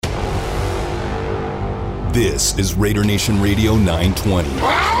This is Raider Nation Radio 920.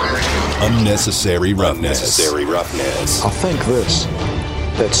 Unnecessary roughness. I'll think this,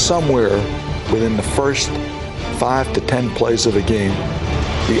 that somewhere within the first 5 to 10 plays of the game,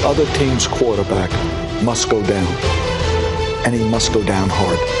 the other team's quarterback must go down. And he must go down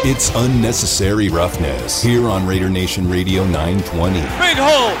hard. It's Unnecessary Roughness here on Raider Nation Radio 920. Big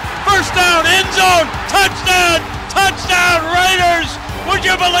hole, first down, end zone, touchdown, Raiders! Would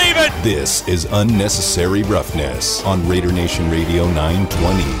you believe it? This is Unnecessary Roughness on Raider Nation Radio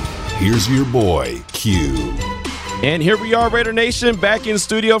 920. Here's your boy, Q. And here we are, Raider Nation, back in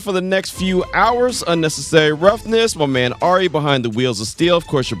studio for the next few hours. Unnecessary Roughness, my man Ari behind the wheels of steel. Of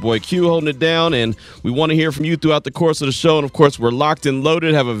course, your boy Q holding it down, and we want to hear from you throughout the course of the show. And of course, we're locked and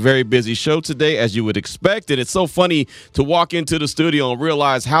loaded, have a very busy show today, as you would expect. And it's so funny to walk into the studio and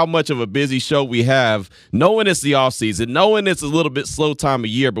realize how much of a busy show we have, knowing it's the offseason, knowing it's a little bit slow time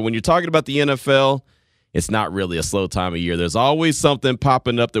of year. But when you're talking about the NFL, it's not really a slow time of year. There's always something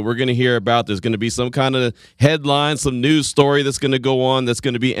popping up that we're going to hear about. There's going to be some kind of headline, some news story that's going to go on that's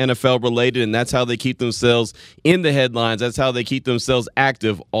going to be NFL related, and that's how they keep themselves in the headlines. That's how they keep themselves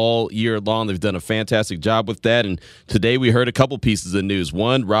active all year long. They've done a fantastic job with that, and today we heard a couple pieces of news.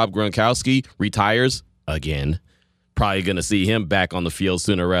 One, Rob Gronkowski retires again. Probably going to see him back on the field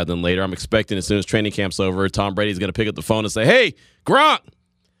sooner rather than later. I'm expecting as soon as training camp's over, Tom Brady's going to pick up the phone and say, "Hey, Gronk,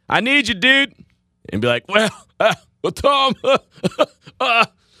 I need you, dude." And be like, well, Tom, all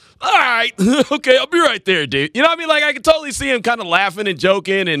right, okay, I'll be right there, dude. You know what I mean? Like, I can totally see him kind of laughing and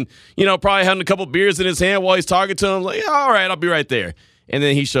joking and, you know, probably having a couple beers in his hand while he's talking to him. Like, yeah, all right, I'll be right there. And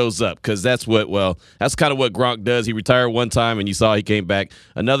then he shows up because that's kind of what Gronk does. He retired one time, and you saw he came back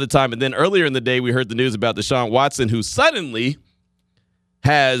another time. And then earlier in the day, we heard the news about Deshaun Watson, who suddenly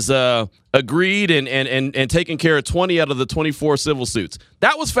has agreed and taken care of 20 out of the 24 civil suits.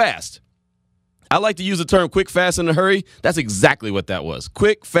 That was fast. I like to use the term quick, fast, and in a hurry. That's exactly what that was.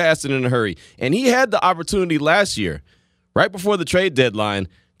 Quick, fast, and in a hurry. And he had the opportunity last year, right before the trade deadline,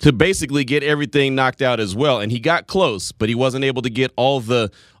 to basically get everything knocked out as well. And he got close, but he wasn't able to get all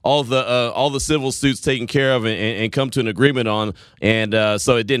the civil suits taken care of and come to an agreement on. And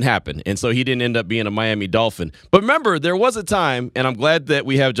so it didn't happen. And so he didn't end up being a Miami Dolphin. But remember, there was a time, and I'm glad that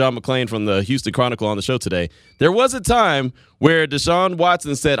we have John McClain from the Houston Chronicle on the show today. There was a time where Deshaun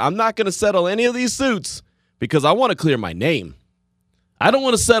Watson said, "I'm not going to settle any of these suits because I want to clear my name. I don't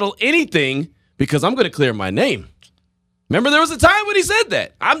want to settle anything because I'm going to clear my name." Remember, there was a time when he said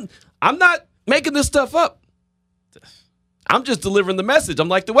that. I'm not making this stuff up. I'm just delivering the message. I'm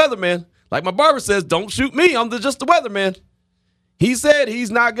like the weatherman. Like my barber says, don't shoot me. I'm just the weatherman. He said he's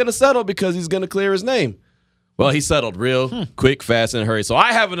not going to settle because he's going to clear his name. Well, he settled real quick, fast, and in a hurry. So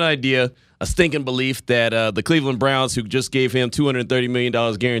I have an idea, a stinking belief that the Cleveland Browns, who just gave him $230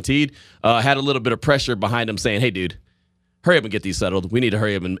 million guaranteed, had a little bit of pressure behind him saying, "Hey, dude, hurry up and get these settled. We need to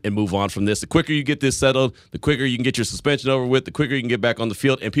hurry up and move on from this. The quicker you get this settled, the quicker you can get your suspension over with, the quicker you can get back on the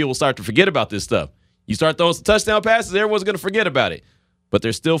field, and people will start to forget about this stuff. You start throwing some touchdown passes, everyone's going to forget about it. But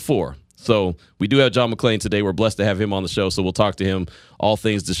there's still 4. So we do have John McClain today. We're blessed to have him on the show, so we'll talk to him all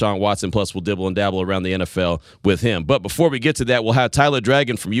things Deshaun Watson, plus we'll dibble and dabble around the NFL with him. But before we get to that, we'll have Tyler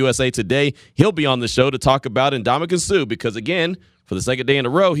Dragon from USA Today. He'll be on the show to talk about Ndamukong Suh because, again, for the second day in a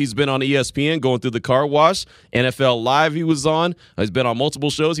row, he's been on ESPN going through the car wash. NFL Live he was on. He's been on multiple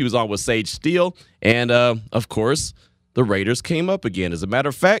shows. He was on with Sage Steele. And, of course, the Raiders came up again. As a matter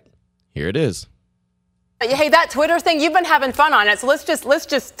of fact, here it is. Hey, that Twitter thing, you've been having fun on it. So let's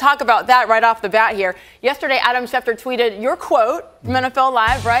just talk about that right off the bat here. Yesterday, Adam Schefter tweeted your quote from NFL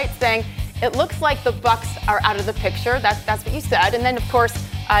Live, right, saying, "It looks like the Bucs are out of the picture." That's what you said. And then, of course,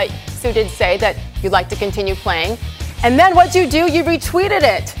 Sue did say that you'd like to continue playing. And then what'd you do? You retweeted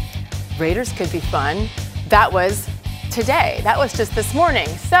it. Raiders could be fun. That was today. That was just this morning.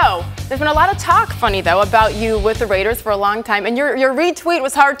 So there's been a lot of talk, funny though, about you with the Raiders for a long time. And your retweet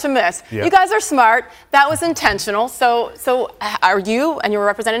was hard to miss. Yeah. You guys are smart. That was intentional. So are you and your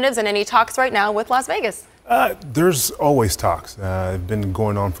representatives in any talks right now with Las Vegas? There's always talks. I've been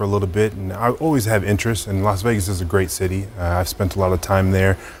going on for a little bit, and I always have interest. And Las Vegas is a great city. I've spent a lot of time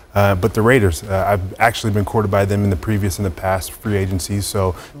there. But the Raiders, I've actually been courted by them in the past free agencies.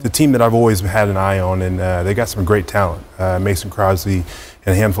 So the team that I've always had an eye on, and they got some great talent. Mason Crosby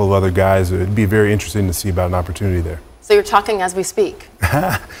and a handful of other guys. It'd be very interesting to see about an opportunity there. So you're talking as we speak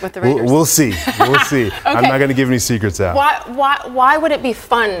with the Raiders? We'll see. We'll see. Okay. I'm not going to give any secrets out. Why would it be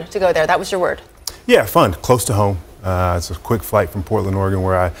fun to go there? That was your word. Yeah, fun. Close to home. It's a quick flight from Portland, Oregon,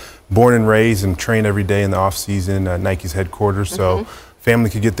 where I born and raised and train every day in the off season, Nike's headquarters. So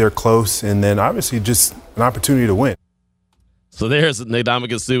family could get there close, and then obviously just an opportunity to win. So there's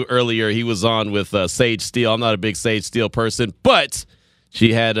Ndamukong Suh earlier. He was on with Sage Steele. I'm not a big Sage Steele person, but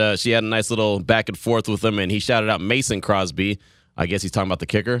she had a nice little back and forth with him, and he shouted out Mason Crosby. I guess he's talking about the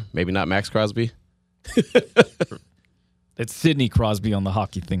kicker, maybe not Max Crosby. It's Sidney Crosby on the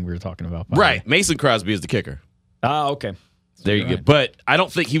hockey thing we were talking about. Right. Mason Crosby is the kicker. Okay. There you go. But I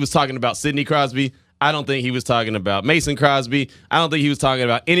don't think he was talking about Sidney Crosby. I don't think he was talking about Mason Crosby. I don't think he was talking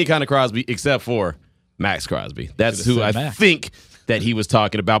about any kind of Crosby except for Max Crosby. That's who I think that he was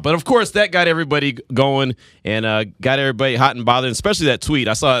talking about. But, of course, that got everybody going and got everybody hot and bothered, especially that tweet.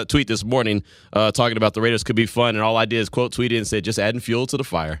 I saw a tweet this morning talking about the Raiders could be fun, and all I did is quote tweet it and said, just adding fuel to the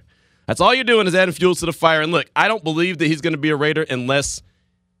fire. That's all you're doing is adding fuel to the fire. And, look, I don't believe that he's going to be a Raider unless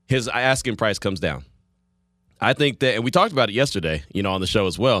his asking price comes down. I think that, and we talked about it yesterday, on the show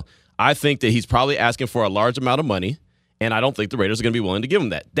as well, I think that he's probably asking for a large amount of money, and I don't think the Raiders are going to be willing to give him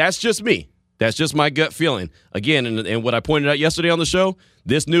that. That's just me. That's just my gut feeling. Again, and what I pointed out yesterday on the show,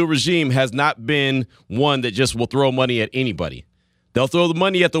 this new regime has not been one that just will throw money at anybody. They'll throw the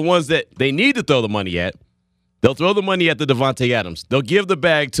money at the ones that they need to throw the money at. They'll throw the money at the Devontae Adams. They'll give the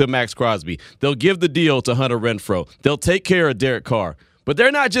bag to Max Crosby. They'll give the deal to Hunter Renfrow. They'll take care of Derek Carr. But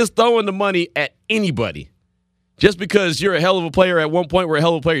they're not just throwing the money at anybody. Just because you're a hell of a player at one point, we're a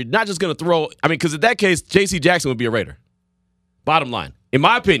hell of a player, you're not just going to throw – because in that case, J.C. Jackson would be a Raider. Bottom line. In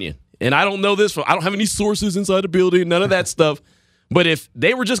my opinion, and I don't know this, I don't have any sources inside the building, none of that stuff, but if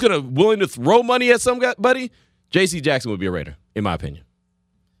they were just willing to throw money at somebody, J.C. Jackson would be a Raider, in my opinion.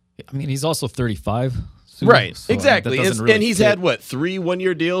 He's also 35. Right, so exactly. Really and he's had, 3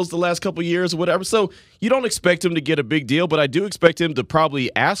 one-year deals the last couple years or whatever. So you don't expect him to get a big deal, but I do expect him to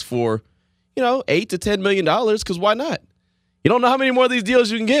probably ask for, $8 to $10 million, because why not? You don't know how many more of these deals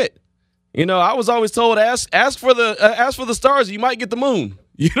you can get. I was always told, ask for the stars, you might get the moon.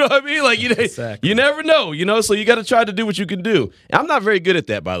 You know what I mean? Exactly. You never know, so you got to try to do what you can do. And I'm not very good at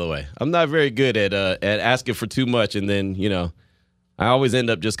that, by the way. I'm not very good at asking for too much, and then, I always end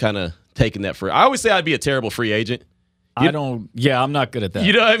up just kind of taking that I always say I'd be a terrible free agent. I'm not good at that.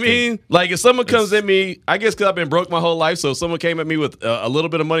 You know what I mean? If someone comes at me, I guess because I've been broke my whole life, so if someone came at me with a little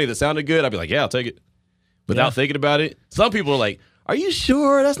bit of money that sounded good, I'd be like, yeah, I'll take it. Without thinking about it. Some people are like, are you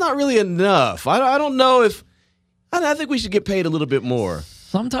sure? That's not really enough. I don't know if – I think we should get paid a little bit more.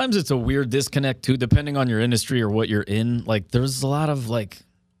 Sometimes it's a weird disconnect, too, depending on your industry or what you're in. There's a lot of,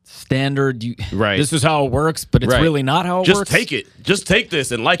 standard. Right. This is how it works, but it's really not how it works. Just take it. Just take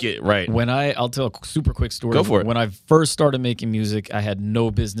this and like it. Right. I'll tell a super quick story. Go for it. When I first started making music, I had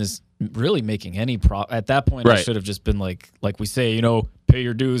no business really making any at that point, I should have just been like we say, pay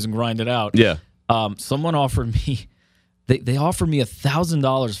your dues and grind it out. Yeah. Someone offered me, they offered me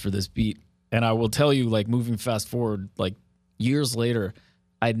 $1,000 for this beat, and I will tell you, moving fast forward, years later,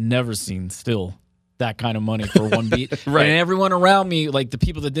 I'd never seen still that kind of money for one beat. Right. And everyone around me, the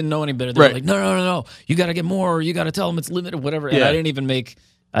people that didn't know any better, they were like, no, you got to get more, or you got to tell them it's limited, whatever. And I didn't even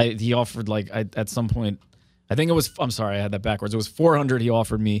he offered, at some point, I think it was, I'm sorry, I had that backwards. It was $400 he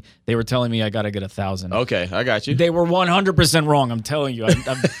offered me. They were telling me I got to get $1,000. Okay, I got you. They were 100% wrong, I'm telling you.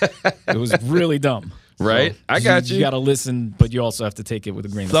 It was really dumb. Right. So I got you. You got to listen, but you also have to take it with a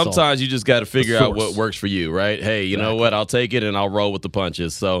grain of salt. Sometimes you just got to figure out what works for you, right? Hey, you know what? I'll take it and I'll roll with the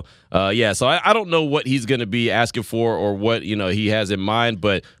punches. So, so I don't know what he's going to be asking for or what, he has in mind,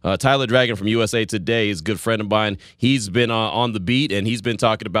 but Tyler Dragon from USA Today is a good friend of mine. He's been on the beat, and he's been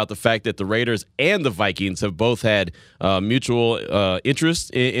talking about the fact that the Raiders and the Vikings have both had mutual interest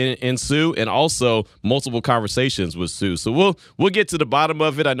in Suh, and also multiple conversations with Suh. So we'll get to the bottom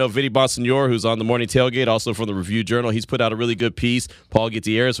of it. I know Vinny Bonsignore, who's on the Morning Tailgate, also from the Review Journal, he's put out a really good piece. Paul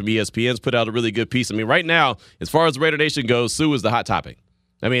Gutierrez from ESPN's put out a really good piece. Right now, as far as Raider Nation goes, Suh is the hot topic.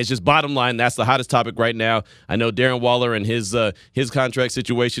 It's just bottom line. That's the hottest topic right now. I know Darren Waller and his contract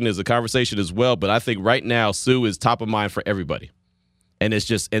situation is a conversation as well, but I think right now Suh is top of mind for everybody. And it's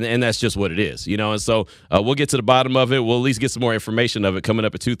just, and that's just what it is, And so we'll get to the bottom of it. We'll at least get some more information of it coming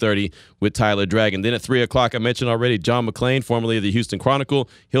up at 2:30 with Tyler Dragon. Then at 3:00, I mentioned already, John McClain, formerly of the Houston Chronicle.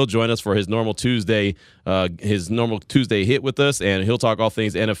 He'll join us for his normal Tuesday hit with us, and he'll talk all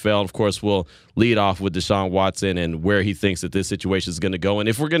things NFL. Of course, we'll lead off with Deshaun Watson and where he thinks that this situation is going to go. And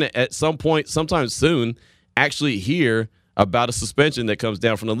if we're going to, at some point, sometime soon, actually hear about a suspension that comes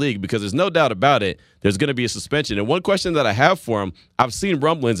down from the league, because there's no doubt about it, there's going to be a suspension. And one question that I have for him, I've seen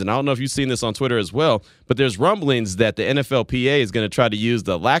rumblings, and I don't know if you've seen this on Twitter as well, but there's rumblings that the NFLPA is going to try to use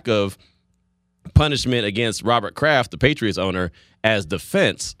the lack of punishment against Robert Kraft, the Patriots owner, as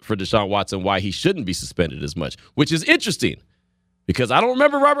defense for Deshaun Watson, why he shouldn't be suspended as much, which is interesting, because I don't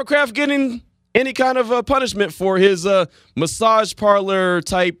remember Robert Kraft getting any kind of punishment for his massage parlor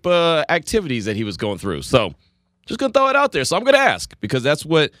type activities that he was going through. So Just going to throw it out there. So I'm going to ask because that's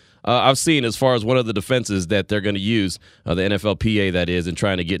what I've seen as far as one of the defenses that they're going to use, the NFLPA that is, in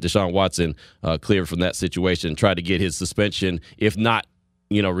trying to get Deshaun Watson cleared from that situation, try to get his suspension, if not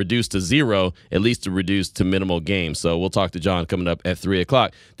reduced to 0, at least to reduce to minimal games. So we'll talk to John coming up at 3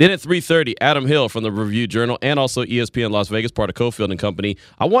 o'clock. Then at 3:30, Adam Hill from the Review Journal and also ESPN Las Vegas, part of Cofield and Company.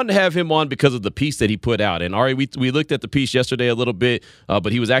 I wanted to have him on because of the piece that he put out. And Ari, we looked at the piece yesterday a little bit,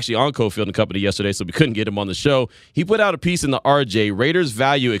 but he was actually on Cofield and Company yesterday, so we couldn't get him on the show. He put out a piece in the RJ, Raiders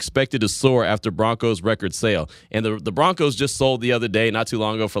value expected to soar after Broncos record sale. And the Broncos just sold the other day, not too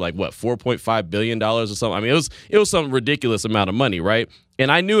long ago, for $4.5 billion or something. I mean, it was some ridiculous amount of money, right?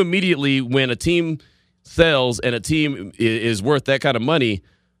 And I knew immediately when a team sells and a team is worth that kind of money,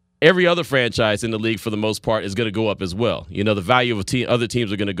 every other franchise in the league for the most part is going to go up as well. The value of other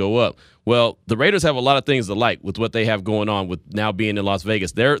teams are going to go up. Well, the Raiders have a lot of things to like with what they have going on with now being in Las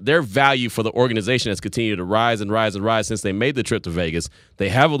Vegas. Their value for the organization has continued to rise and rise and rise since they made the trip to Vegas. They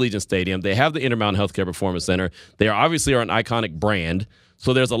have Allegiant Stadium. They have the Intermountain Healthcare Performance Center. They obviously are an iconic brand.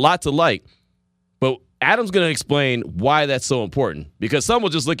 So there's a lot to like. But Adam's going to explain why that's so important, because some will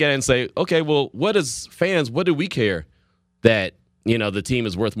just look at it and say, okay, well, what as fans, what do we care that, the team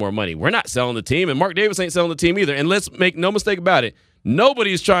is worth more money? We're not selling the team, and Mark Davis ain't selling the team either. And let's make no mistake about it.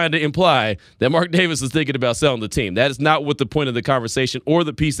 Nobody's trying to imply that Mark Davis is thinking about selling the team. That is not what the point of the conversation or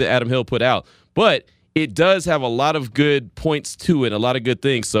the piece that Adam Hill put out. But it does have a lot of good points to it, a lot of good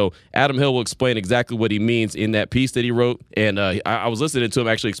things. So Adam Hill will explain exactly what he means in that piece that he wrote. And I was listening to him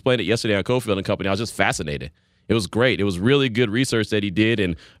actually explain it yesterday on Cofield and Company. I was just fascinated. It was great. It was really good research that he did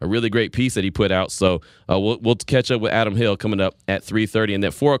and a really great piece that he put out. So we'll catch up with Adam Hill coming up at 3:30. And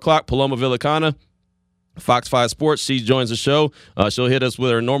then 4 o'clock, Paloma Villicana, Fox 5 Sports. She joins the show. She'll hit us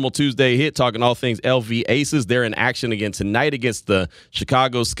with her normal Tuesday hit, talking all things LV Aces. They're in action again tonight against the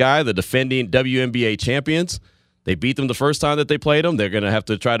Chicago Sky, the defending WNBA champions. They beat them the first time that they played them. They're going to have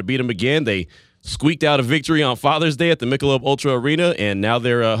to try to beat them again. They squeaked out a victory on Father's Day at the Michelob Ultra Arena, and now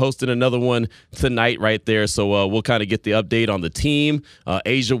they're hosting another one tonight right there. So we'll kind of get the update on the team.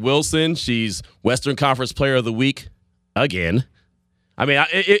 Asia Wilson, she's Western Conference Player of the Week again. I mean,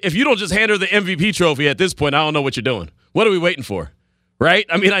 if you don't just hand her the MVP trophy at this point, I don't know what you're doing. What are we waiting for, right?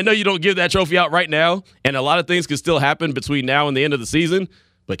 I mean, I know you don't give that trophy out right now, and a lot of things can still happen between now and the end of the season,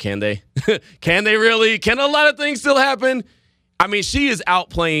 but can they? Can they really? Can a lot of things still happen? I mean, she is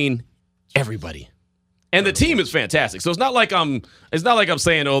outplaying everybody, and the team is fantastic. So it's not like I'm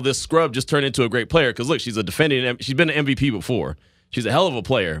saying, oh, this scrub just turned into a great player, because look, she's been an MVP before. She's a hell of a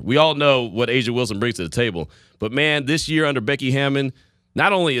player. We all know what Asia Wilson brings to the table. But, man, this year under Becky Hammon,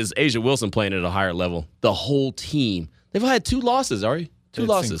 not only is Asia Wilson playing at a higher level, the whole team. They've had 2 losses, Ari. Two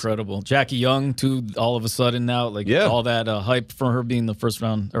losses. Incredible. Jackie Young, too, all of a sudden now. All that hype for her being the first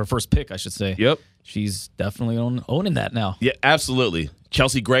pick, I should say. Yep. She's definitely owning that now. Yeah, absolutely.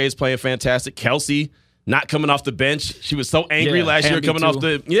 Chelsea Gray is playing fantastic. Kelsey not coming off the bench. She was so angry last year coming off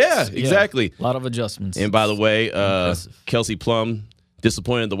the – yeah, exactly. A lot of adjustments. And by the way, Kelsey Plum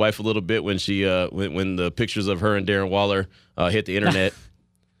disappointed the wife a little bit when she when the pictures of her and Darren Waller hit the internet.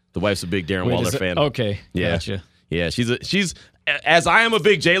 The wife's a big Darren Waller fan. Okay, yeah, gotcha. Yeah, she's as I am a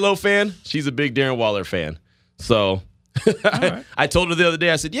big J-Lo fan, she's a big Darren Waller fan. So I told her the other day,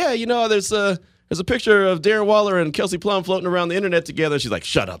 I said, yeah, there's a picture of Darren Waller and Kelsey Plum floating around the internet together. She's like,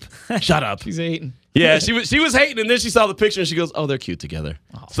 shut up. She's hating. Yeah, she was hating, and then she saw the picture and she goes, oh, they're cute together.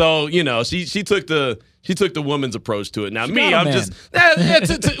 Oh. So, she took the woman's approach to it. Now, but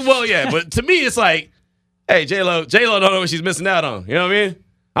to me, it's like, hey, J-Lo don't know what she's missing out on. You know what I mean?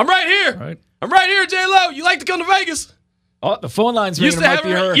 I'm right here. Right. I'm right here, J-Lo. You like to come to Vegas? Oh, the phone line's ringing.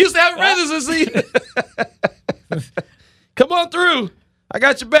 Used to have residency. Come on through. I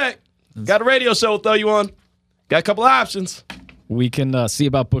got your back. Got a radio show we'll throw you on. Got a couple of options. We can see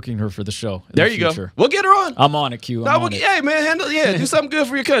about booking her for the show. There you go. We'll get her on. I'm on it, Q. Hey, man, do something good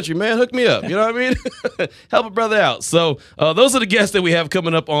for your country, man. Hook me up. You know what I mean? Help a brother out. So those are the guests that we have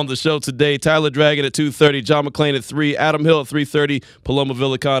coming up on the show today. Tyler Dragon at 2:30, John McClain at 3, Adam Hill at 3:30, Paloma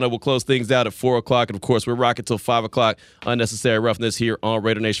Villicana will close things out at 4 o'clock. And, of course, we're rocking till 5 o'clock. Unnecessary Roughness here on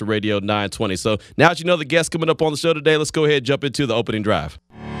Raider Nation Radio 920. So now that you know the guests coming up on the show today, let's go ahead and jump into the opening drive.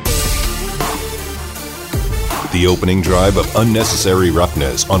 The opening drive of Unnecessary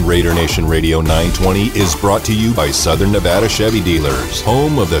Roughness on Raider Nation Radio 920 is brought to you by Southern Nevada Chevy Dealers,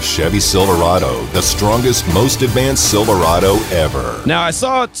 home of the Chevy Silverado, the strongest, most advanced Silverado ever. Now, I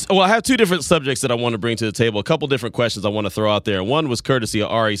have 2 different subjects that I want to bring to the table, a couple different questions I want to throw out there. And one was courtesy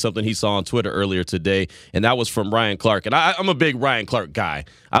of Ari, something he saw on Twitter earlier today, and that was from Ryan Clark. And I'm a big Ryan Clark guy.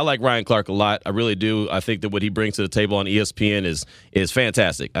 I like Ryan Clark a lot. I really do. I think that what he brings to the table on ESPN is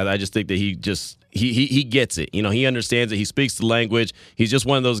fantastic. I just think that he gets it. He understands it. He speaks the language. He's just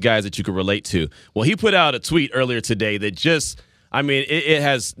one of those guys that you can relate to. Well, he put out a tweet earlier today that just, it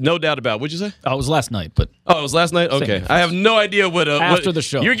has no doubt about. What'd you say? Oh, it was last night, but it was last night. Okay, I have no idea what after the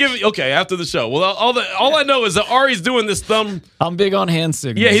show you're giving. Okay, after the show. Well, all I know is that Ari's doing this thumb. I'm big on hand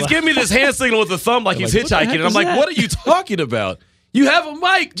signals. Yeah, he's giving me this hand signal with the thumb like he's hitchhiking, and I'm like, what are you talking about? You have a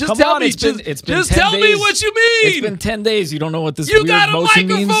mic. Just tell me. Just tell me what you mean. It's been 10 days. You don't know what this weird motion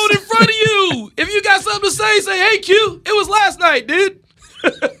means. You got a microphone in front of you. If you got something to say, hey, Q, it was last night, dude.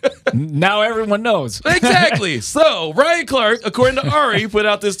 Now everyone knows. Exactly. So, Ryan Clark, according to Ari, put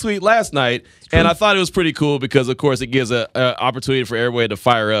out this tweet last night, and I thought it was pretty cool because, of course, it gives an opportunity for everybody to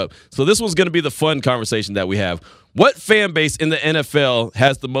fire up. So this was going to be the fun conversation that we have. What fan base in the NFL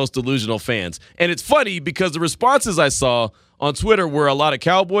has the most delusional fans? And it's funny because the responses I saw on Twitter were a lot of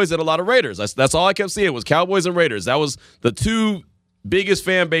Cowboys and a lot of Raiders. That's all I kept seeing was Cowboys and Raiders. That was the two biggest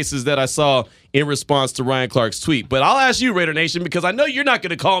fan bases that I saw in response to Ryan Clark's tweet. But I'll ask you, Raider Nation, because I know you're not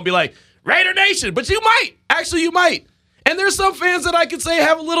going to call and be like, Raider Nation, but you might. Actually, you might. And there's some fans that I could say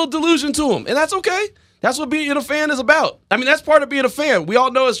have a little delusion to them, and that's okay. That's what being a fan is about. That's part of being a fan. We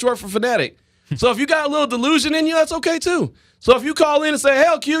all know it's short for fanatic. So if you got a little delusion in you, that's okay too. So if you call in and say,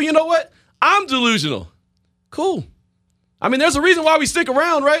 hell, Q, you know what? I'm delusional. Cool. There's a reason why we stick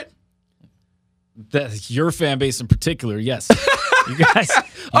around, right? Your fan base in particular, yes. You guys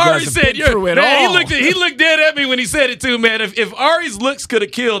Ari said, through it all. He looked dead at me when he said it too, man. If Ari's looks could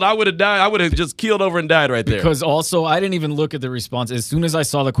have killed, I would have died. I would have just keeled over and died right there. Because also, I didn't even look at the response. As soon as I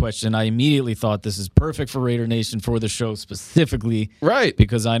saw the question, I immediately thought this is perfect for Raider Nation for the show specifically. Right.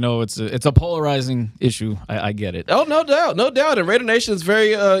 Because I know it's a polarizing issue. I get it. Oh, no doubt. And Raider Nation is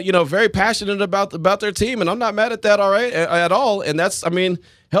very, very passionate about their team, and I'm not mad at that. All right, at all. And that's,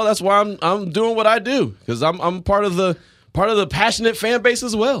 hell, that's why I'm doing what I do, because I'm part of the passionate fan base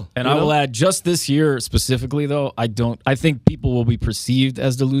as well. And I will add, just this year specifically, though, I think people will be perceived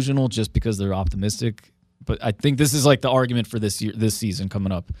as delusional just because they're optimistic. But I think this is like the argument for this season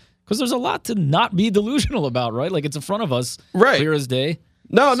coming up, because there's a lot to not be delusional about, right? Like, it's in front of us, right, clear as day.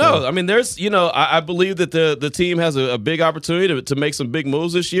 No. There's, I believe that the team has a big opportunity to make some big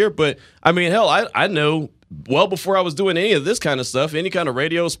moves this year. But hell, I know well before I was doing any of this kind of stuff, any kind of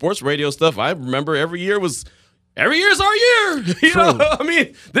radio, sports radio stuff, I remember every year is our year.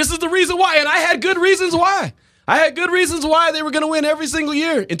 This is the reason why. And I had good reasons why. They were going to win every single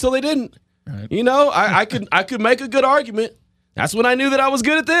year until they didn't. Right. I could make a good argument. That's when I knew that I was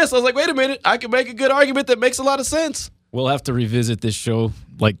good at this. I was like, wait a minute, I can make a good argument that makes a lot of sense. We'll have to revisit this show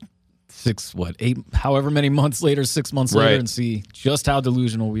like 6 months later, and see just how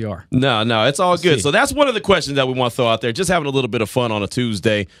delusional we are. No, it's all good. So that's one of the questions that we want to throw out there. Just having a little bit of fun on a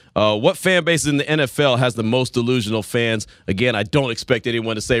Tuesday. What fan base in the NFL has the most delusional fans? Again, I don't expect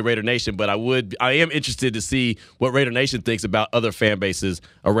anyone to say Raider Nation, but I am interested to see what Raider Nation thinks about other fan bases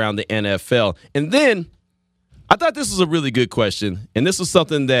around the NFL. And then I thought this was a really good question, and this was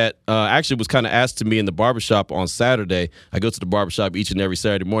something that actually was kind of asked to me in the barbershop on Saturday. I go to the barbershop each and every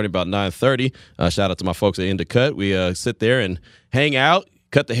Saturday morning about 9:30. Shout out to my folks at End of Cut. We sit there and hang out,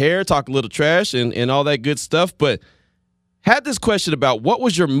 cut the hair, talk a little trash, and all that good stuff. But had this question about what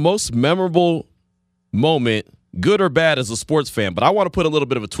was your most memorable moment, good or bad, as a sports fan. But I want to put a little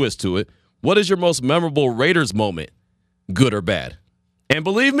bit of a twist to it. What is your most memorable Raiders moment, good or bad? And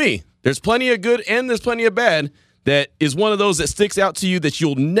believe me, there's plenty of good and there's plenty of bad that is one of those that sticks out to you that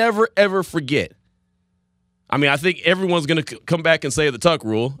you'll never, ever forget. I think everyone's going to come back and say the Tuck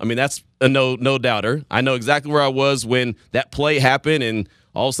rule. That's a no doubter. I know exactly where I was when that play happened, and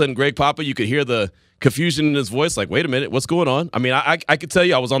all of a sudden Greg Papa, you could hear the confusion in his voice, like, wait a minute, what's going on? I could tell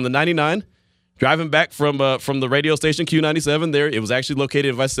you I was on the 99 driving back from the radio station Q97 there. It was actually located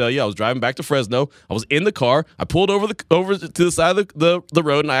in Visalia. I was driving back to Fresno. I was in the car. I pulled over to the side of the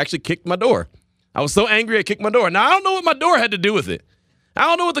road, and I actually kicked my door. I was so angry I kicked my door. Now, I don't know what my door had to do with it. I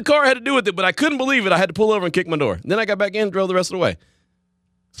don't know what the car had to do with it, but I couldn't believe it. I had to pull over and kick my door. And then I got back in and drove the rest of the way.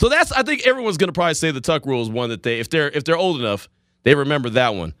 So I think everyone's going to probably say the Tuck rule is one that if they're old enough, they remember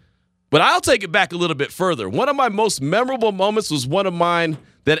that one. But I'll take it back a little bit further. One of my most memorable moments was one of mine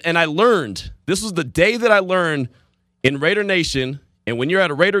and I learned, this was the day that I learned in Raider Nation, and when you're at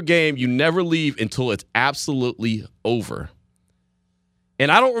a Raider game, you never leave until it's absolutely over.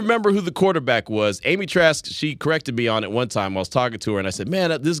 And I don't remember who the quarterback was. Amy Trask, she corrected me on it one time. I was talking to her, and I said,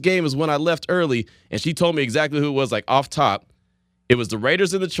 man, this game is when I left early. And she told me exactly who it was, like off top. It was the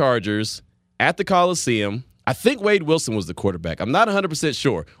Raiders and the Chargers at the Coliseum. I think Wade Wilson was the quarterback. I'm not 100%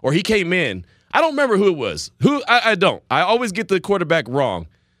 sure. Or he came in. I don't remember who it was. I don't. I always get the quarterback wrong.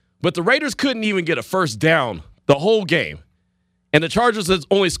 But the Raiders couldn't even get a first down the whole game. and the Chargers has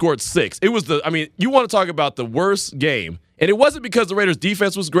only scored 6. It was you want to talk about the worst game. And it wasn't because the Raiders'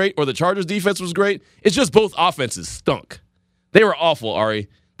 defense was great or the Chargers' defense was great. It's just both offenses stunk. They were awful, Ari.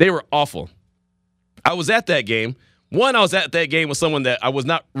 They were awful. I was at that game. I was at that game with someone that I was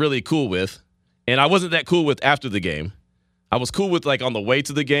not really cool with, and I wasn't that cool with after the game. I was cool with on the way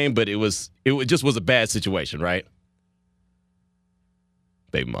to the game, but it just was a bad situation, right?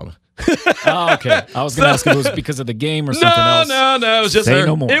 Baby mama. Oh, okay. I was going to ask if it was because of the game or something else. No. It was just Say her.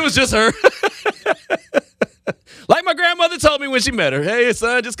 no more. It was just her. Like my grandmother told me when she met her, hey,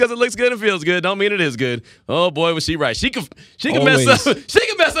 son, just because it looks good and feels good don't mean it is good. Oh, boy, was she right. She can mess up. She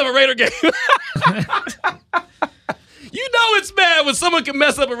can mess up a Raider game. You know it's bad when someone can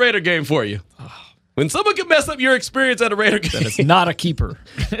mess up a Raider game for you. When someone can mess up your experience at a Raider game. That is not a keeper.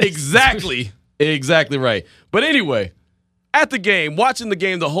 Exactly. Exactly right. But anyway, at the game, watching the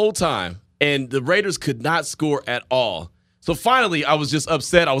game the whole time, and the Raiders could not score at all. So finally, I was just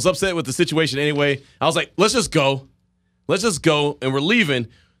upset. I was upset with the situation anyway. I was like, let's just go. Let's just go. And we're leaving.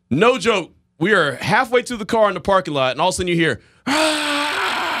 No joke. We are halfway to the car in the parking lot, and all of a sudden you hear,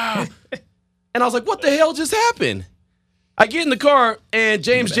 ah! And I was like, what the hell just happened? I get in the car, and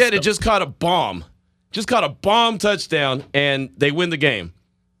James Jett had just caught a bomb. Just caught a bomb touchdown, and they win the game.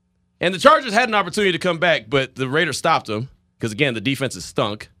 And the Chargers had an opportunity to come back, but the Raiders stopped them because, again, the defense is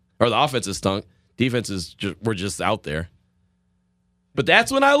stunk, or the offense is stunk. Defenses were just out there. But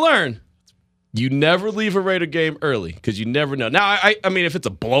that's when I learned you never leave a Raider game early because you never know. Now, I mean, if it's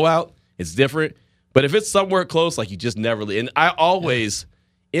a blowout, it's different. But if it's somewhere close, you just never leave. And I always,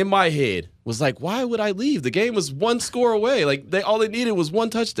 in my head, was like, why would I leave? The game was one score away. All they needed was one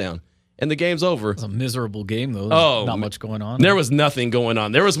touchdown, and the game's over. It was a miserable game, though. Not much going on. There was nothing going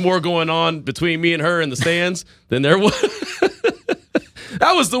on. There was more going on between me and her in the stands than there was.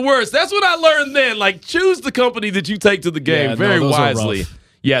 That was the worst. That's what I learned then. Choose the company that you take to the game very wisely.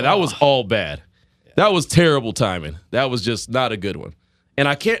 Yeah, that was all bad. That was terrible timing. That was just not a good one. And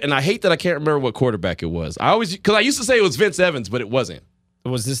I hate that I can't remember what quarterback it was. Because I used to say it was Vince Evans, but it wasn't.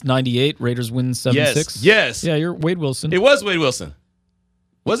 Was this 98? Raiders win 7-6? Yes. Yeah, you're Wade Wilson. It was Wade Wilson.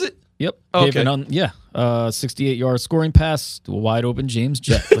 Was it? Yep. Okay. 68-yard scoring pass to a wide open James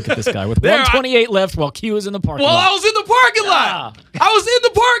Jett. Look at this guy with 128 left while Q is in the parking lot. Well, I was in the parking lot. I was in the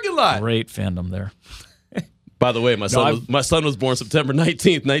parking lot. Great fandom there. By the way, my son was born September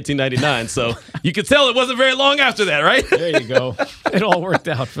 19th, 1999, so you could tell it wasn't very long after that, right? There you go. It all worked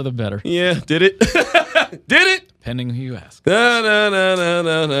out for the better. Yeah, did it? Did it? Depending who you ask. No.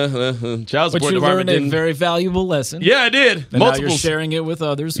 Child support but you department learned a very valuable lesson. Yeah, I did. And now you're sharing it with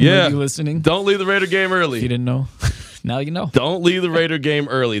others who may be listening. Don't leave the Raider game early. If you didn't know, now you know. Don't leave the Raider game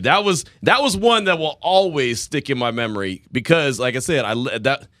early. That was one that will always stick in my memory because, like I said,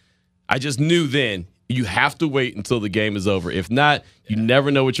 I just knew then you have to wait until the game is over. If not, you never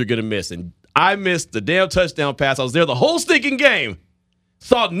know what you're going to miss. And I missed the damn touchdown pass. I was there the whole stinking game.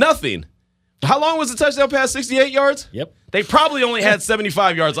 Saw nothing. How long was the touchdown pass? 68 yards? Yep. They probably only had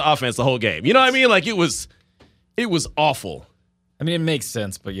 75 yards of offense the whole game. You know what I mean? It was awful. I mean, it makes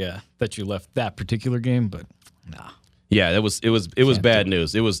sense, but that you left that particular game, but nah. Yeah, it was bad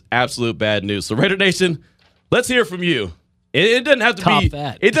news. It was absolute bad news. So Raider Nation, let's hear from you. It doesn't have to Top be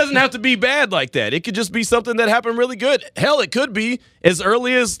that. It doesn't have to be bad like that. It could just be something that happened really good. Hell, it could be as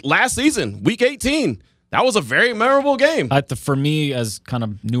early as last season, week 18. That was a very memorable game. For me, as kind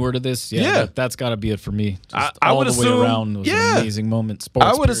of newer to this, that's got to be it for me. Just I would all the assume, way around was an amazing moment.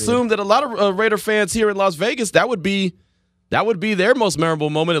 I would assume that a lot of Raider fans here in Las Vegas, that would be their most memorable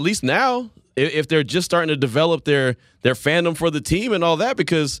moment, at least now, if they're just starting to develop their fandom for the team and all that,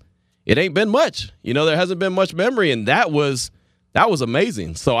 because it ain't been much. There hasn't been much memory, and that was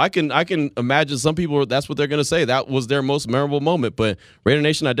amazing. So I can imagine some people, that's what they're going to say. That was their most memorable moment. But Raider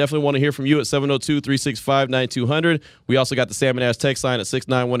Nation, I definitely want to hear from you at 702-365-9200. We also got the Salmon Ash text line at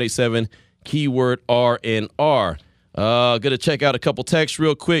 69187, keyword RNR. Going to check out a couple texts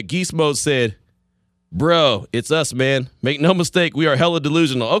real quick. Geese Mode said, bro, it's us, man. Make no mistake, we are hella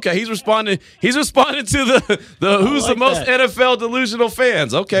delusional. Okay, he's responding to the who's the most NFL delusional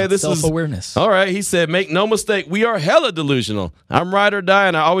fans. Okay, this is self-awareness. All right, he said, make no mistake, we are hella delusional. I'm ride or die,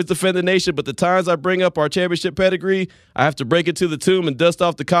 and I always defend the nation, but the times I bring up our championship pedigree, I have to break it to the tomb and dust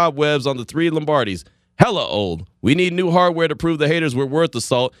off the cobwebs on the 3 Lombardis. Hella old. We need new hardware to prove the haters we're worth the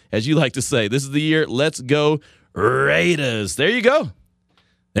salt, as you like to say. This is the year. Let's go Raiders. There you go.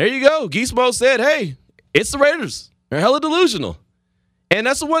 Geese Mo said, hey, it's the Raiders. They're hella delusional. And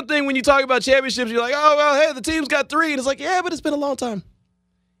that's the one thing when you talk about championships, you're like, oh, well, hey, the team's got 3. And it's like, yeah, but it's been a long time.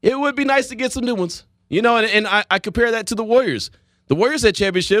 It would be nice to get some new ones. And I compare that to the Warriors. The Warriors had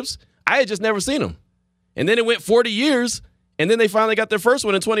championships. I had just never seen them. And then it went 40 years, And then they finally got their first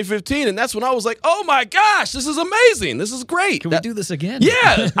one in 2015, and that's when I was like, oh, my gosh, this is amazing. This is great. Can we do this again?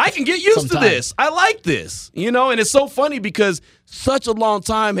 Yeah, I can get used to this. I like this. And it's so funny because such a long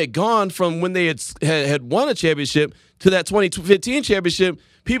time had gone from when they had won a championship to that 2015 championship.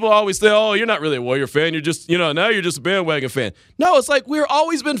 People always say, oh, you're not really a Warrior fan. You're just, now you're just a bandwagon fan. No, it's like we've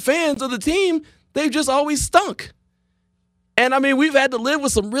always been fans of the team. They've just always stunk. And, I mean, we've had to live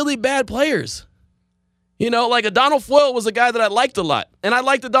with some really bad players. Like a Donald Foyle was a guy that I liked a lot. And I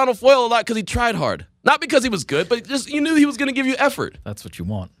liked the Donald Foyle a lot because he tried hard. Not because he was good, but just you knew he was going to give you effort. That's what you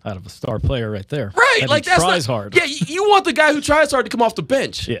want out of a star player right there. Right. That like he tries hard. Yeah, you want the guy who tries hard to come off the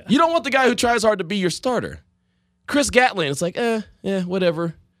bench. Yeah. You don't want the guy who tries hard to be your starter. Chris Gatlin, it's like,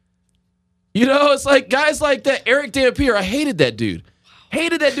 whatever. It's like guys like that. Eric Dampier, I hated that dude.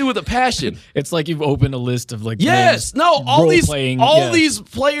 Hated that dude with a passion. It's like you've opened a list of all these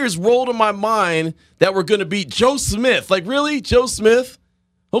players rolled in my mind that were going to beat Joe Smith. Like, really? Joe Smith?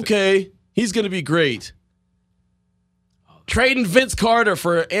 Okay, he's going to be great. Trading Vince Carter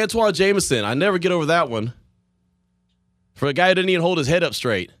for Antoine Jameson. I never get over that one. For a guy who didn't even hold his head up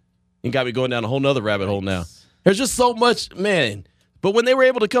straight. And got me going down a whole nother rabbit hole now. There's just so much, man. But when they were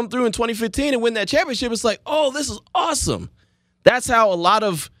able to come through in 2015 and win that championship, it's like, oh, this is awesome. That's how a lot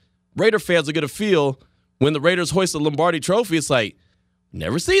of Raider fans are going to feel when the Raiders hoist the Lombardi Trophy. It's like,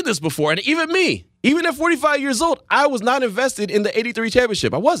 never seen this before. And even me, even at 45 years old, I was not invested in the 83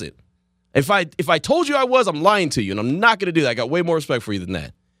 championship. I wasn't. If I told you I was, I'm lying to you, and I'm not going to do that. I got way more respect for you than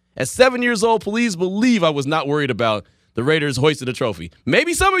that. At 7 years old, please believe I was not worried about the Raiders hoisting the trophy.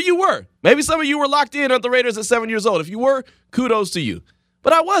 Maybe some of you were. Maybe some of you were locked in on the Raiders at 7 years old. If you were, kudos to you.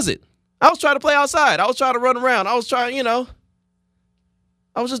 But I wasn't. I was trying to play outside. I was trying to run around. I was trying,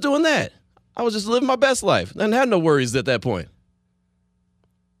 I was just doing that. I was just living my best life. I had no worries at that point.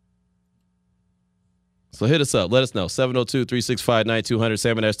 So hit us up. Let us know. 702-365-9200.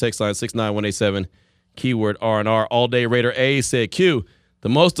 Salmon Ash text line 69187. Keyword R&R. All Day Raider A said, Q, the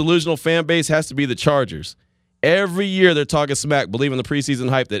most delusional fan base has to be the Chargers. Every year they're talking smack, believing the preseason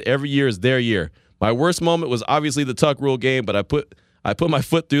hype that every year is their year. My worst moment was obviously the Tuck Rule game, but I put my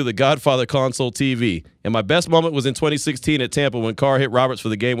foot through the Godfather console TV. And my best moment was in 2016 at Tampa when Carr hit Roberts for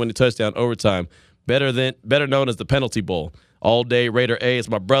the game-winning touchdown overtime, better known as the Penalty Bowl. All Day Raider A. It's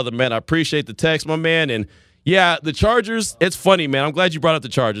my brother, man. I appreciate the text, my man. And, yeah, the Chargers, it's funny, man. I'm glad you brought up the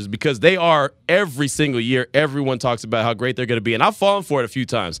Chargers because they are every single year, everyone talks about how great they're going to be. And I've fallen for it a few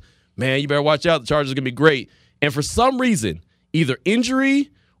times. Man, you better watch out. The Chargers are going to be great. And for some reason, either injury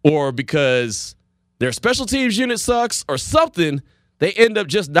or because their special teams unit sucks or something, they end up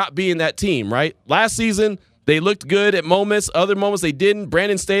just not being that team, right? Last season, they looked good at moments. Other moments, they didn't.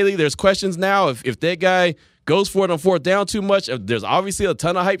 Brandon Staley, there's questions now if that guy goes for it on fourth down too much. There's obviously a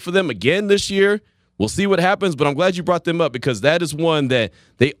ton of hype for them again this year. We'll see what happens, but I'm glad you brought them up because that is one that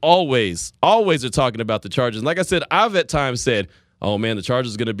they always are talking about the Chargers. And like I said, I've at times said, oh, man, the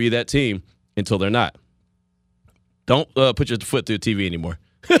Chargers are going to be that team until they're not. Don't put your foot through the TV anymore.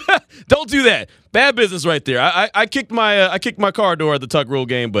 Don't do that. Bad business right there. I kicked my car door at the Tuck Rule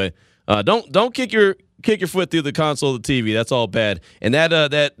game, but don't kick your foot through the console of the TV. That's all bad. And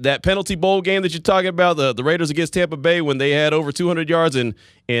that Penalty Bowl game that you're talking about, the Raiders against Tampa Bay when they had over 200 yards in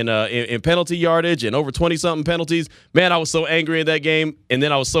penalty yardage and over 20-something penalties. Man, I was so angry in that game, and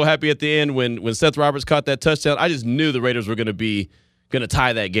then I was so happy at the end when Seth Roberts caught that touchdown. I just knew the Raiders were going to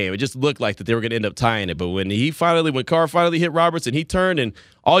tie that game. It just looked like that they were going to end up tying it. But when Carr finally hit Roberts and he turned and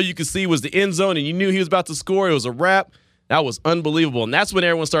all you could see was the end zone and you knew he was about to score, it was a wrap. That was unbelievable. And that's when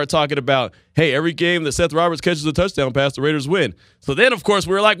everyone started talking about, hey, every game that Seth Roberts catches a touchdown pass, the Raiders win. So then, of course,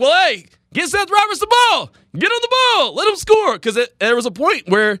 we were like, well, hey, get Seth Roberts the ball. Get him the ball. Let him score. Because there was a point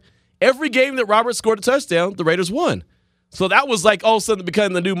where every game that Roberts scored a touchdown, the Raiders won. So that was like all of a sudden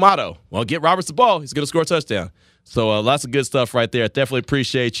becoming the new motto. Well, get Roberts the ball. He's going to score a touchdown. So lots of good stuff right there. I definitely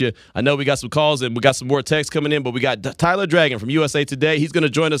appreciate you. I know we got some calls and we got some more texts coming in, but we got Tyler Dragon from USA Today. He's going to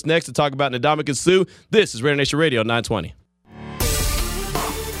join us next to talk about Ndamukong Suh. This is Raider Nation Radio 920.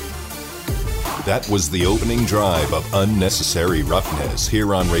 That was the opening drive of Unnecessary Roughness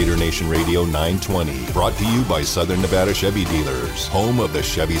here on Raider Nation Radio 920. Brought to you by Southern Nevada Chevy Dealers, home of the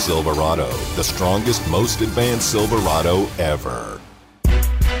Chevy Silverado, the strongest, most advanced Silverado ever.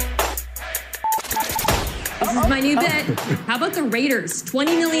 This is my new bet. How about the Raiders?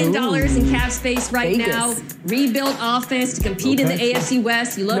 $20 million in cap space right now. Rebuilt offense to compete in the AFC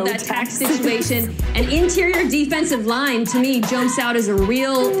West. You love that tax situation. An interior defensive line, to me, jumps out as a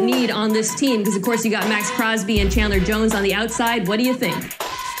real need on this team because, of course, you got Max Crosby and Chandler Jones on the outside. What do you think?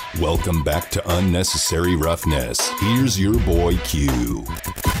 Welcome back to Unnecessary Roughness. Here's your boy Q.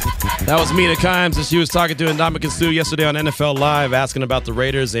 That was Mina Kimes, and she was talking to Ndamukong Suh yesterday on NFL Live, asking about the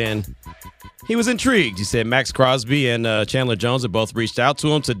Raiders, and he was intrigued. He said Max Crosby and Chandler Jones have both reached out to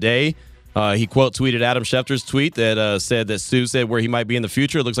him today. He quote tweeted Adam Schefter's tweet that said that Suh said where he might be in the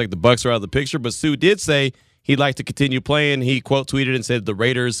future. It looks like the Bucs are out of the picture, but Suh did say he'd like to continue playing. He quote tweeted and said the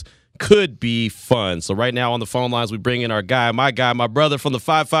Raiders could be fun. So right now on the phone lines, we bring in our guy, my brother from the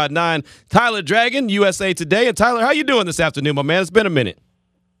 559, Tyler Dragon, USA Today. And Tyler, how you doing this afternoon, my man? It's been a minute.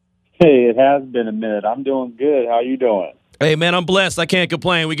 Hey, it has been a minute. I'm doing good. How you doing? Hey, man, I'm blessed. I can't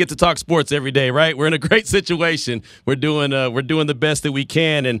complain. We get to talk sports every day, right? We're in a great situation. We're doing the best that we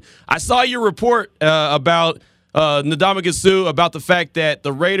can. And I saw your report about Ndamukong Suh, about the fact that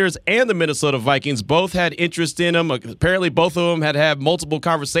the Raiders and the Minnesota Vikings both had interest in him. Apparently, both of them had multiple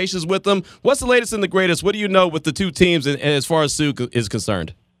conversations with him. What's the latest and the greatest? What do you know with the two teams as far as Suh is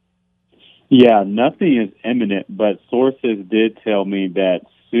concerned? Yeah, nothing is imminent, but sources did tell me that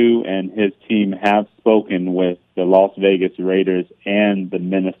Suh and his team have spoken with the Las Vegas Raiders and the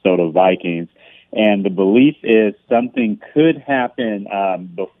Minnesota Vikings. And the belief is something could happen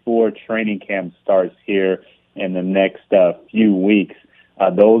before training camp starts here in the next few weeks.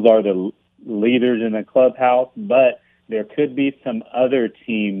 Those are the leaders in the clubhouse, but there could be some other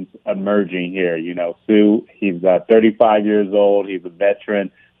teams emerging here. You know, Suh, he's 35 years old. He's a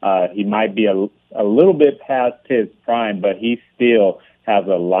veteran. He might be a little bit past his prime, but he still has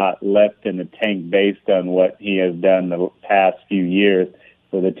a lot left in the tank based on what he has done the past few years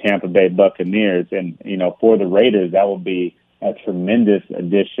for the Tampa Bay Buccaneers. And, you know, for the Raiders, that will be a tremendous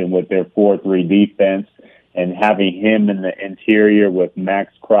addition with their 4-3 defense and having him in the interior with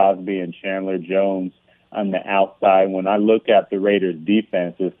Max Crosby and Chandler Jones on the outside. When I look at the Raiders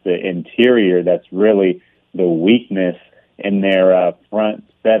defense, it's the interior that's really the weakness in their front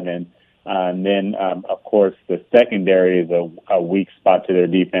seven. And then, of course, the secondary is a weak spot to their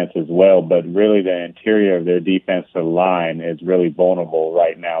defense as well. But really the interior of their defensive line is really vulnerable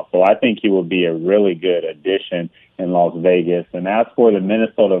right now. So I think he will be a really good addition in Las Vegas. And as for the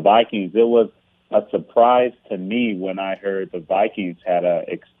Minnesota Vikings, it was a surprise to me when I heard the Vikings had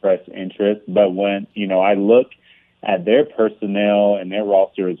expressed interest. But when, you know, I look at their personnel and their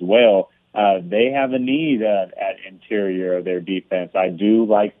roster as well, they have a need at interior of their defense. I do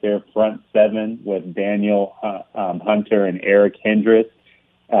like their front seven with Daniel Hunter and Eric Kendricks.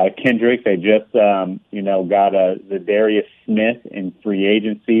 They just, got the Darius Smith in free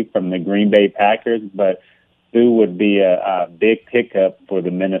agency from the Green Bay Packers, but Suh would be a big pickup for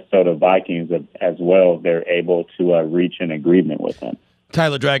the Minnesota Vikings as well if they're able to reach an agreement with him.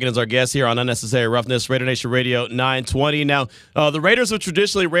 Tyler Dragon is our guest here on Unnecessary Roughness, Raider Nation Radio 920. Now, the Raiders have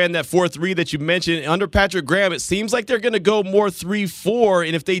traditionally ran that 4-3 that you mentioned. Under Patrick Graham, it seems like they're going to go more 3-4.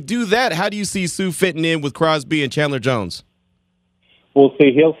 And if they do that, how do you see Suh fitting in with Crosby and Chandler Jones? Well,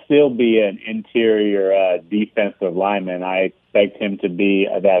 see, he'll still be an interior defensive lineman. I expect him to be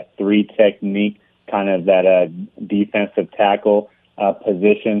that 3 technique, kind of that defensive tackle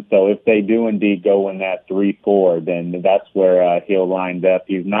position. So if they do indeed go in that 3-4, then that's where he'll line up.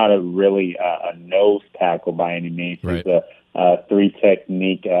 He's not a nose tackle by any means. Right. He's a 3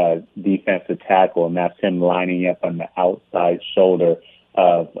 technique defensive tackle, and that's him lining up on the outside shoulder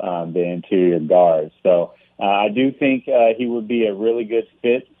of the interior guards. So I do think he would be a really good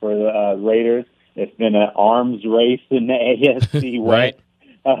fit for the Raiders. It's been an arms race in the AFC West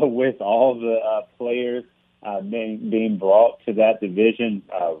with all the players being brought to that division,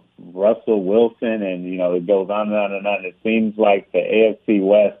 Russell Wilson, and, you know, it goes on and on and on. It seems like the AFC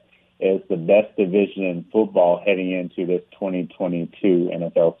West is the best division in football heading into this 2022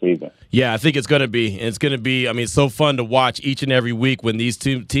 NFL season. Yeah, I think it's going to be. It's going to be, I mean, it's so fun to watch each and every week when these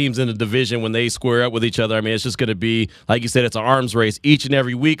two teams in the division, when they square up with each other. I mean, it's just going to be, like you said, it's an arms race each and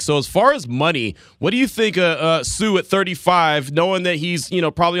every week. So as far as money, what do you think Suh at 35, knowing that he's, you know,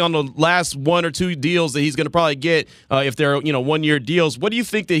 probably on the last 1 or 2 deals that he's going to probably get if they're, you know, 1-year deals, what do you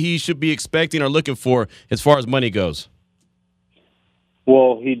think that he should be expecting or looking for as far as money goes?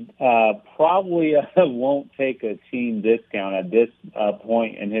 Well, he probably won't take a team discount at this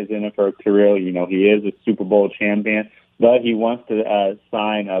point in his NFL career. You know, he is a Super Bowl champion, but he wants to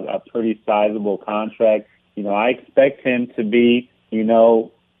sign a pretty sizable contract. You know, I expect him to be, you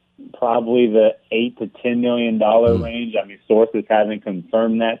know, probably the $8 to $10 million range. I mean, sources haven't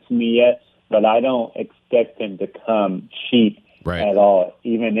confirmed that to me yet, but I don't expect him to come cheap at all,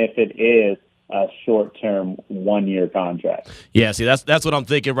 even if it is short-term 1-year contract. Yeah, see, that's what I'm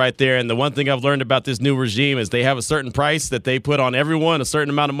thinking right there. And the one thing I've learned about this new regime is they have a certain price that they put on everyone, a certain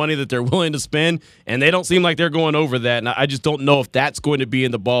amount of money that they're willing to spend, and they don't seem like they're going over that. And I just don't know if that's going to be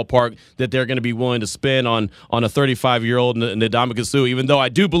in the ballpark that they're going to be willing to spend on a 35-year-old Ndamukong Suh, even though I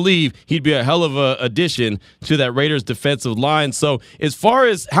do believe he'd be a hell of a addition to that Raiders defensive line. So as far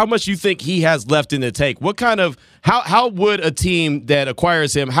as how much you think he has left in the tank, what kind of how would a team that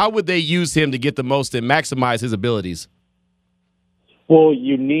acquires him, how would they use him to get the most and maximize his abilities? Well,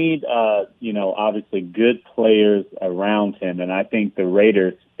 you need, obviously good players around him, and I think the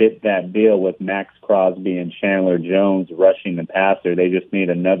Raiders fit that bill with Max Crosby and Chandler Jones rushing the passer. They just need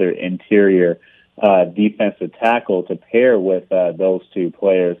another interior defensive tackle to pair with those two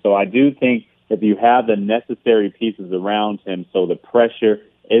players. So I do think if you have the necessary pieces around him, so the pressure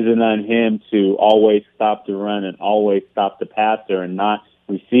isn't on him to always stop the run and always stop the passer and not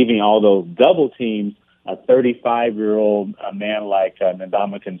receiving all those double teams, a 35-year-old man like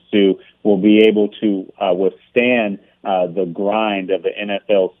Ndamukong Suh will be able to withstand the grind of the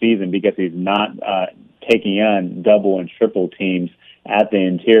NFL season because he's not taking on double and triple teams at the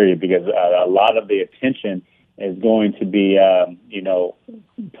interior, because a lot of the attention is going to be,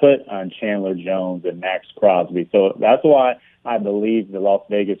 put on Chandler Jones and Max Crosby. So that's why I believe the Las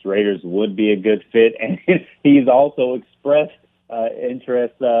Vegas Raiders would be a good fit. And he's also expressed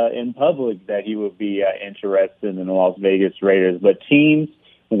interest in public that he would be interested in the Las Vegas Raiders. But teams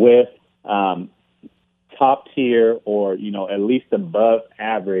with top tier or, at least above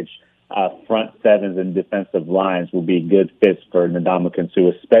average front sevens and defensive lines will be good fits for Ndamukong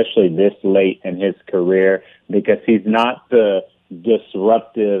Suh, especially this late in his career, because he's not the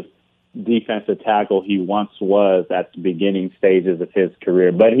disruptive defensive tackle he once was at the beginning stages of his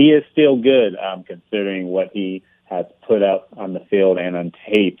career. But he is still good considering what he has put up on the field and on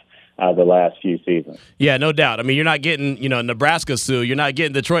tape the last few seasons. Yeah, no doubt. I mean, you're not getting, Nebraska Suh. You're not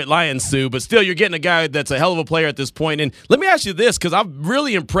getting Detroit Lions Suh, but still you're getting a guy that's a hell of a player at this point. And let me ask you this, because I'm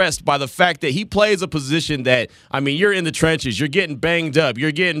really impressed by the fact that he plays a position that, you're in the trenches. You're getting banged up.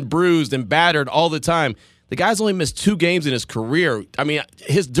 You're getting bruised and battered all the time. The guy's only missed 2 games in his career.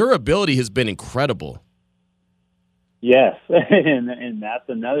 His durability has been incredible. Yes, and that's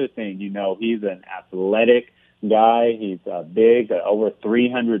another thing. He's an athletic guy. He's big, over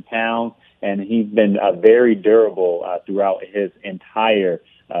 300 pounds, and he's been very durable throughout his entire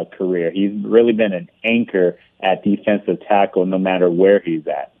career. He's really been an anchor at defensive tackle no matter where he's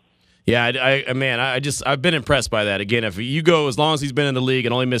at. Yeah, I've been impressed by that. Again, if you go as long as he's been in the league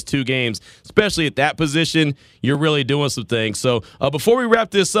and only missed 2 games, especially at that position, you're really doing some things. So before we wrap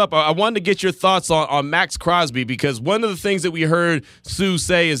this up, I wanted to get your thoughts on Max Crosby, because one of the things that we heard Suh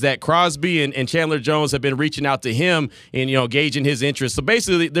say is that Crosby and Chandler Jones have been reaching out to him and, gauging his interest. So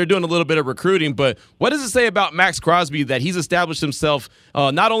basically, they're doing a little bit of recruiting. But what does it say about Max Crosby that he's established himself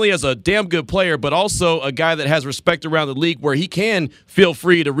not only as a damn good player, but also a guy that has respect around the league where he can feel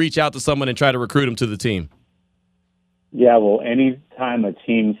free to reach out to someone and try to recruit him to the team? Yeah, well, anytime a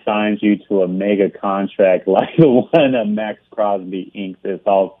team signs you to a mega contract like the one that Max Crosby inked this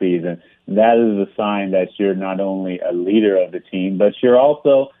offseason, that is a sign that you're not only a leader of the team, but you're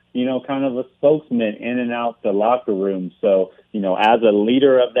also, kind of a spokesman in and out the locker room. So, as a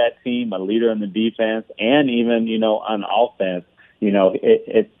leader of that team, a leader in the defense, and even, on offense,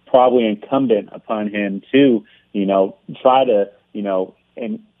 it's probably incumbent upon him to, try to,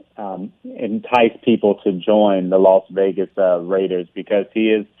 entice people to join the Las Vegas Raiders, because he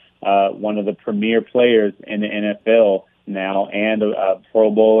is one of the premier players in the NFL now, and a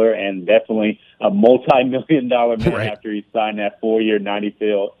Pro Bowler, and definitely a multi-million-dollar man after he signed that 4-year,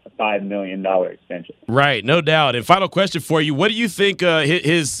 $95 million extension. Right, no doubt. And final question for you: what do you think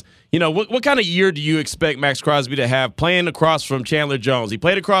his what kind of year do you expect Max Crosby to have playing across from Chandler Jones? He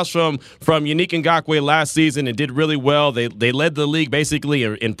played across from Yannick Ngakoue last season and did really well. They led the league basically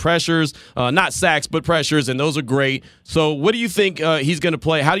in pressures, not sacks, but pressures, and those are great. So what do you think he's going to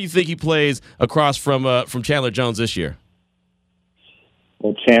play? How do you think he plays across from Chandler Jones this year?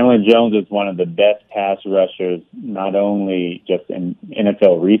 Well, Chandler Jones is one of the best pass rushers, not only just in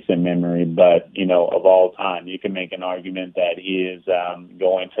NFL recent memory, but, of all time. You can make an argument that he is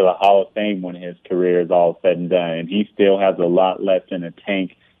going to the Hall of Fame when his career is all said and done. And he still has a lot left in the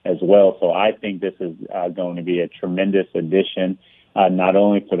tank as well. So I think this is going to be a tremendous addition, not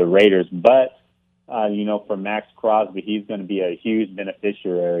only for the Raiders, but for Max Crosby. He's going to be a huge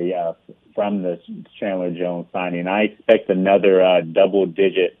beneficiary from this Chandler Jones signing. I expect another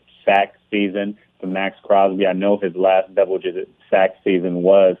double-digit sack season for Max Crosby. I know his last double-digit sack season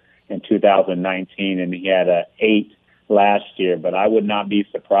was in 2019, and he had 8 last year, but I would not be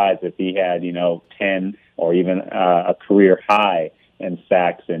surprised if he had, 10 or even a career high in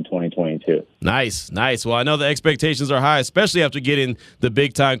sacks in 2022. Nice. Well, I know the expectations are high, especially after getting the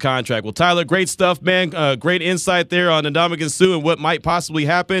big-time contract. Well, Tyler, great stuff, man. Great insight there on Ndamukong Suh and what might possibly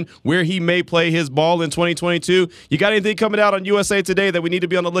happen, where he may play his ball in 2022. You got anything coming out on USA Today that we need to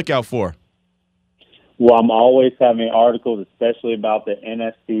be on the lookout for? Well, I'm always having articles, especially about the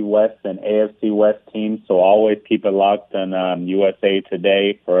NFC West and AFC West teams, so always keep it locked on USA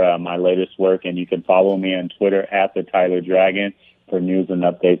Today for my latest work, and you can follow me on Twitter at the Tyler Dragon for news and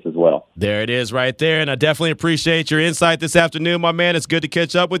updates as well. There it is right there, and I definitely appreciate your insight this afternoon, my man. It's good to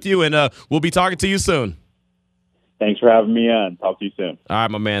catch up with you, and we'll be talking to you soon. Thanks for having me on. Talk to you soon. All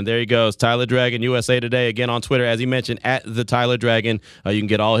right, my man. There he goes. Tyler Dragon, USA Today. Again, on Twitter, as he mentioned, at the Tyler Dragon. You can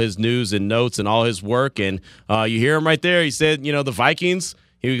get all his news and notes and all his work. And you hear him right there. He said, the Vikings,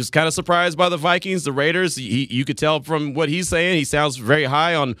 he was kind of surprised by the Vikings, the Raiders. You could tell from what he's saying, he sounds very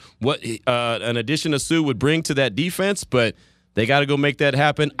high on what an addition of Suh would bring to that defense. But they got to go make that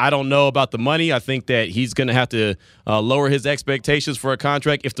happen. I don't know about the money. I think that he's going to have to lower his expectations for a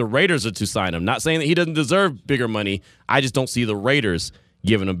contract if the Raiders are to sign him. Not saying that he doesn't deserve bigger money. I just don't see the Raiders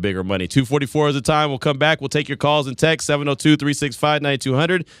giving him bigger money. 2:44 is the time. We'll come back. We'll take your calls and texts,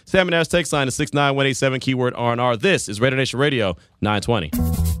 702-365-9200. Salmon Ash text line is 69187, keyword R&R. This is Raider Nation Radio 920.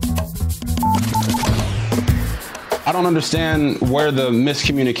 I don't understand where the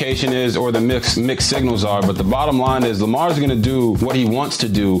miscommunication is or the mixed signals are, but the bottom line is Lamar's going to do what he wants to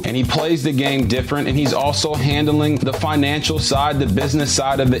do, and he plays the game different, and he's also handling the financial side, the business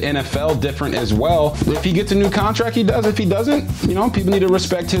side of the NFL different as well. If he gets a new contract, he does. If he doesn't, people need to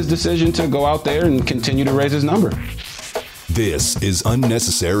respect his decision to go out there and continue to raise his number. This is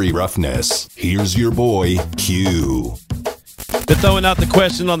Unnecessary Roughness. Here's your boy, Q. Been throwing out the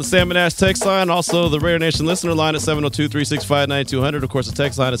question on the Salmon Ash text line, also the Raider Nation listener line at 702-365-9200. Of course, the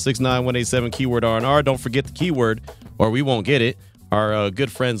text line is 69187, keyword R&R. Don't forget the keyword, or we won't get it. Our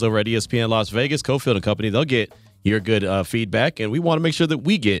good friends over at ESPN Las Vegas, Cofield and Company, they'll get your good feedback, and we want to make sure that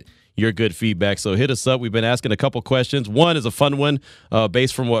we get your good feedback. So hit us up. We've been asking a couple questions. One is a fun one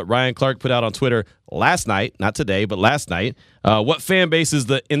based from what Ryan Clark put out on Twitter last night, not today, but last night. What fan base in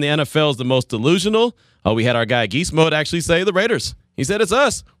the NFL is the most delusional? We had our guy Geese Mode actually say the Raiders. He said it's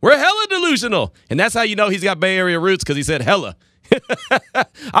us. We're hella delusional. And that's how you know he's got Bay Area roots, because he said hella.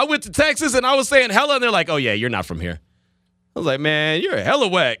 I went to Texas and I was saying hella, and they're like, oh, yeah, you're not from here. I was like, man, you're a hella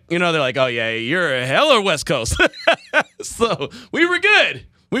whack. They're like, oh, yeah, you're a hella West Coast. So we were good.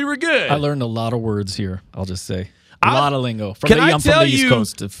 I learned a lot of words here, I'll just say. A lot of lingo. I'm from the East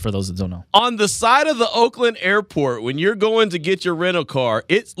Coast, for those that don't know. On the side of the Oakland airport, when you're going to get your rental car,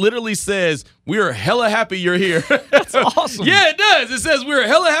 it literally says, we are hella happy you're here. That's awesome. Yeah, it does. It says, we're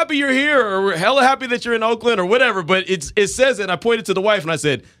hella happy you're here, or we're hella happy that you're in Oakland, or whatever. But it says it, and I pointed to the wife, and I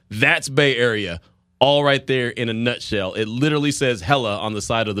said, that's Bay Area. All right there in a nutshell. It literally says hella on the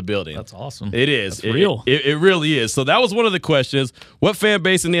side of the building. That's awesome. It is. That's real. It really is. So that was one of the questions. What fan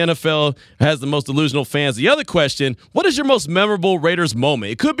base in the NFL has the most delusional fans? The other question, what is your most memorable Raiders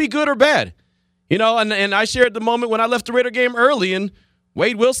moment? It could be good or bad. And I shared the moment when I left the Raider game early and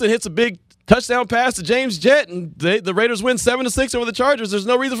Wade Wilson hits a big touchdown pass to James Jett, and the Raiders win 7-6 over the Chargers. There's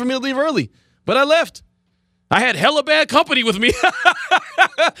no reason for me to leave early. But I left. I had hella bad company with me.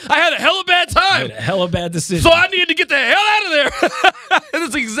 I had a hella bad time. Made a hella bad decision. So I needed to get the hell out of there. And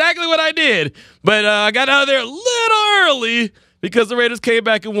that's exactly what I did. But I got out of there a little early because the Raiders came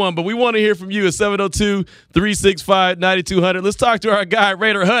back and won. But we want to hear from you at 702-365-9200. Let's talk to our guy,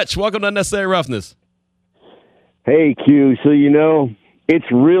 Raider Hutch. Welcome to Unnecessary Roughness. Hey, Q. So,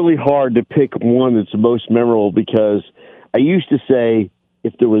 it's really hard to pick one that's the most memorable, because I used to say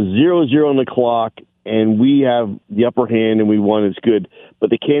if there was 0-0 on the clock and we have the upper hand and we won, it's good.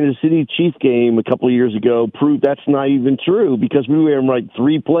 But the Kansas City Chiefs game a couple of years ago proved that's not even true, because we were in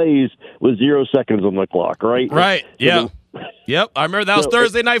 3 plays with 0 seconds on the clock, right? Right, yeah. Yep, I remember that was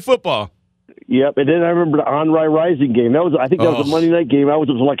Thursday Night Football. Yep, and then I remember the Enri Rising game. That was a Monday night game. It was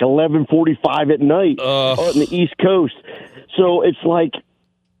 11:45 at night on the East Coast. So it's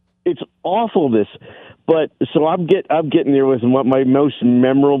it's awfulness. But so I'm getting there with what my most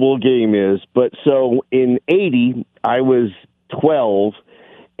memorable game is. But so in '80, I was 12,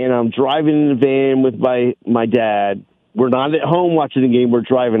 and I'm driving in the van with my dad. We're not at home watching the game. We're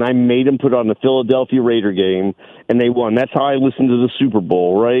driving. I made him put on the Philadelphia Raider game, and they won. That's how I listened to the Super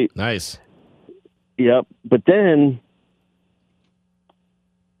Bowl, right? Nice. Yep. But then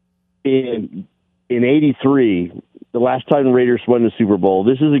in '83, the last time the Raiders won the Super Bowl,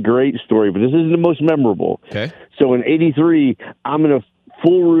 this is a great story, but this isn't the most memorable. Okay. So in '83, I'm in a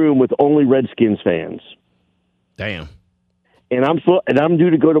full room with only Redskins fans. Damn. and I'm due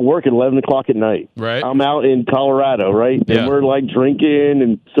to go to work at 11 o'clock at night. Right. I'm out in Colorado, right? Yeah. And we're like drinking,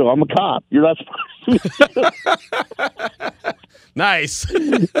 and so I'm a cop. You're not supposed to. Nice.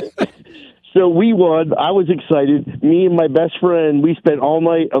 So we won. I was excited. Me and my best friend, we spent all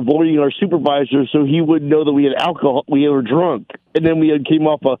night avoiding our supervisor so he wouldn't know that we had alcohol. We were drunk. And then we had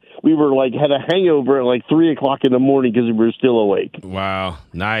had a hangover at like 3 o'clock in the morning because we were still awake. Wow.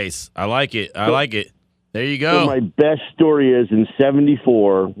 Nice. I like it. There you go. So my best story is in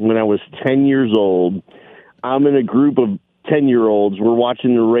 1974, when I was 10 years old, I'm in a group of 10-year-olds. We're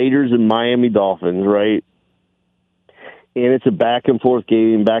watching the Raiders and Miami Dolphins, right? And it's a back-and-forth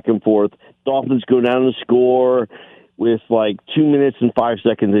game, back and forth. Dolphins go down to score with like 2 minutes and 5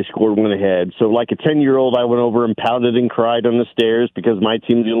 seconds. They scored one ahead. So like a 10-year-old, I went over and pounded and cried on the stairs because my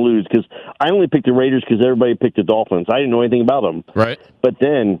team's going to lose. Because I only picked the Raiders because everybody picked the Dolphins. I didn't know anything about them. Right. But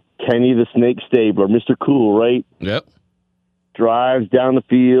then Kenny the Snake Stabler, Mr. Cool, right? Yep. Drives down the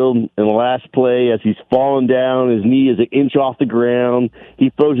field, and the last play, as he's falling down, his knee is an inch off the ground.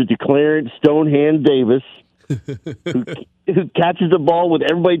 He throws it to Clarence Stonehand Davis, who catches the ball with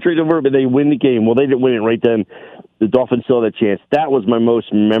everybody trading over, but they win the game. Well, they didn't win it right then. The Dolphins still had a chance. That was my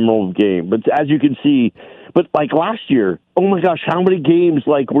most memorable game. But as you can see, but like last year, oh my gosh, how many games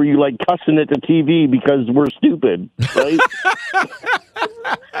like were you like cussing at the TV because we're stupid, right?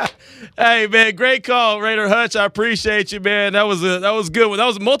 Hey man, great call, Raider Hutch. I appreciate you, man. That was a good one. That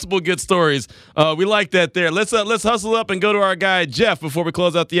was multiple good stories. We like that there. Let's hustle up and go to our guy Jeff before we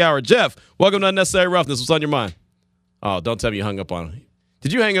close out the hour. Jeff, welcome to Unnecessary Roughness. What's on your mind? Oh, don't tell me you hung up on him.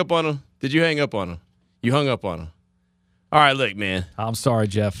 Did you hang up on him? You hung up on him. All right, look, man. I'm sorry,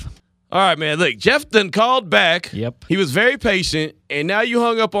 Jeff. All right, man. Look, Jeff then called back. Yep. He was very patient, and now you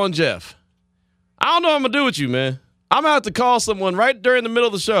hung up on Jeff. I don't know what I'm going to do with you, man. I'm going to have to call someone right during the middle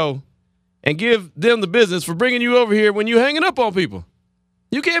of the show and give them the business for bringing you over here when you hanging up on people.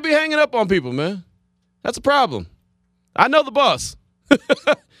 You can't be hanging up on people, man. That's a problem. I know the boss.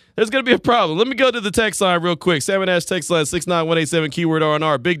 There's going to be a problem. Let me go to the text line real quick. Salmon Ash text line 69187, keyword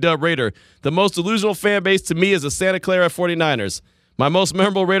R&R. Big Dub Raider. The most delusional fan base to me is the Santa Clara 49ers. My most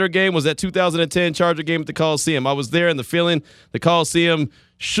memorable Raider game was that 2010 Charger game at the Coliseum. I was there, and the Coliseum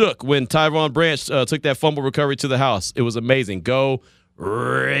shook when Tyron Branch took that fumble recovery to the house. It was amazing. Go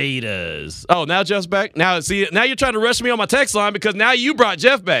Raiders. Oh, now Jeff's back? Now you're trying to rush me on my text line because now you brought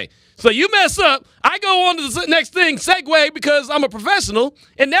Jeff back. So you mess up, I go on to the next thing, segue, because I'm a professional,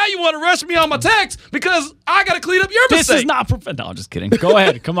 and now you want to rush me on my text because I got to clean up your mistake. This is not professional. No, I'm just kidding. Go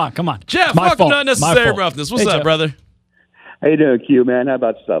ahead. Come on. Jeff, welcome to Unnecessary Roughness. What's up, brother? How you doing, Q, man? How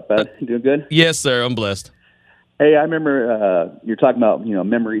about yourself, man? You doing good? Yes, sir. I'm blessed. Hey, I remember you're talking about,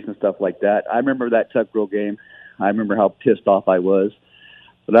 memories and stuff like that. I remember that Tuck Rule game. I remember how pissed off I was.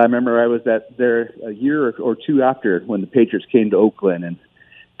 But I remember I was there a year or two after when the Patriots came to Oakland and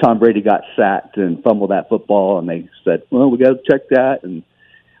Tom Brady got sacked and fumbled that football, and they said, well, we got to check that. And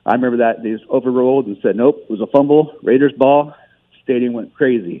I remember that they just overruled and said, nope, it was a fumble, Raiders ball. Stadium went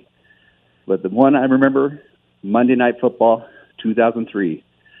crazy. But the one I remember, Monday Night Football, 2003,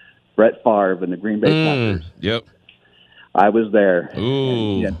 Brett Favre and the Green Bay Packers. Yep. I was there.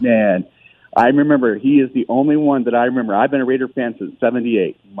 Ooh. And, man, I remember he is the only one that I remember. I've been a Raider fan since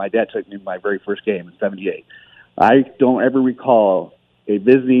 78. My dad took me to my very first game in 78. I don't ever recall a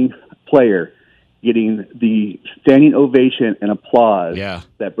visiting player getting the standing ovation and applause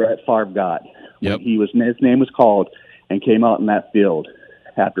that Brett Favre got when his name was called and came out in that field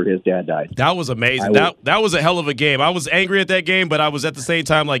after his dad died. That was amazing. That was a hell of a game. I was angry at that game, but I was at the same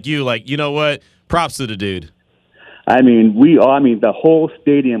time like you know what? Props to the dude. I mean, the whole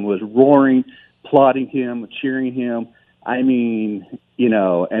stadium was roaring, applauding him, cheering him. I mean,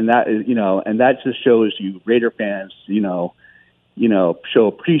 and that just shows you Raider fans, show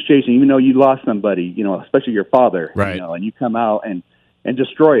appreciation, even though you lost somebody, especially your father, right? And you come out and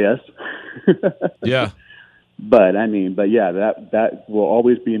destroy us. Yeah. But yeah, that will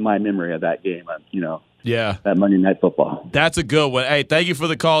always be in my memory of that game. Yeah. That Monday Night Football. That's a good one. Hey, thank you for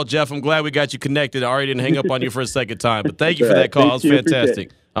the call, Jeff. I'm glad we got you connected. I already didn't hang up on you for a second time, but thank you for that call. It was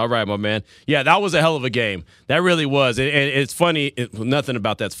fantastic. All right, my man. Yeah, that was a hell of a game. That really was. And it's funny. Nothing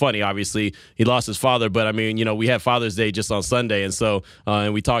about that's funny, obviously. He lost his father, but, we had Father's Day just on Sunday. And so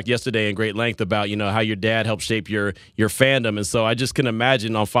and we talked yesterday in great length about, how your dad helped shape your fandom. And so I just can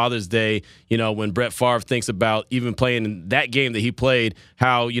imagine on Father's Day, when Brett Favre thinks about even playing that game that he played,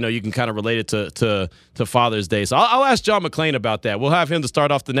 how, you can kind of relate it to Father's Day. So I'll ask John McClain about that. We'll have him to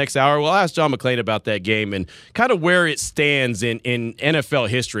start off the next hour. We'll ask John McClain about that game and kind of where it stands in NFL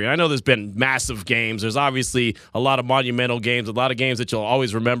history. I know there's been massive games. There's obviously a lot of monumental games, a lot of games that you'll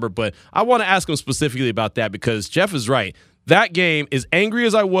always remember, but I want to ask him specifically about that because Jeff is right. that game, as angry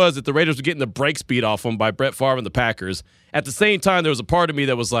as I was that the Raiders were getting the break speed off them by Brett Favre and the Packers, at the same time, there was a part of me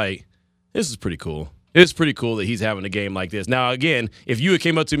that was like, this is pretty cool. It's pretty cool that he's having a game like this. Now, again, if you had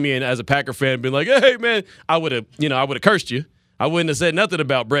came up to me and as a Packer fan been like, hey, man, I would have cursed you. I wouldn't have said nothing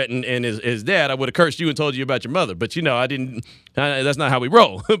about Brett and his dad. I would have cursed you and told you about your mother. But, I didn't. That's not how we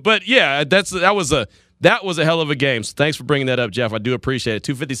roll. But, yeah, that was a hell of a game. So thanks for bringing that up, Jeff. I do appreciate it.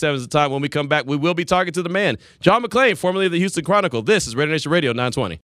 2:57 is the time. When we come back, we will be talking to the man, John McClain, formerly of the Houston Chronicle. This is Raider Nation Radio 920.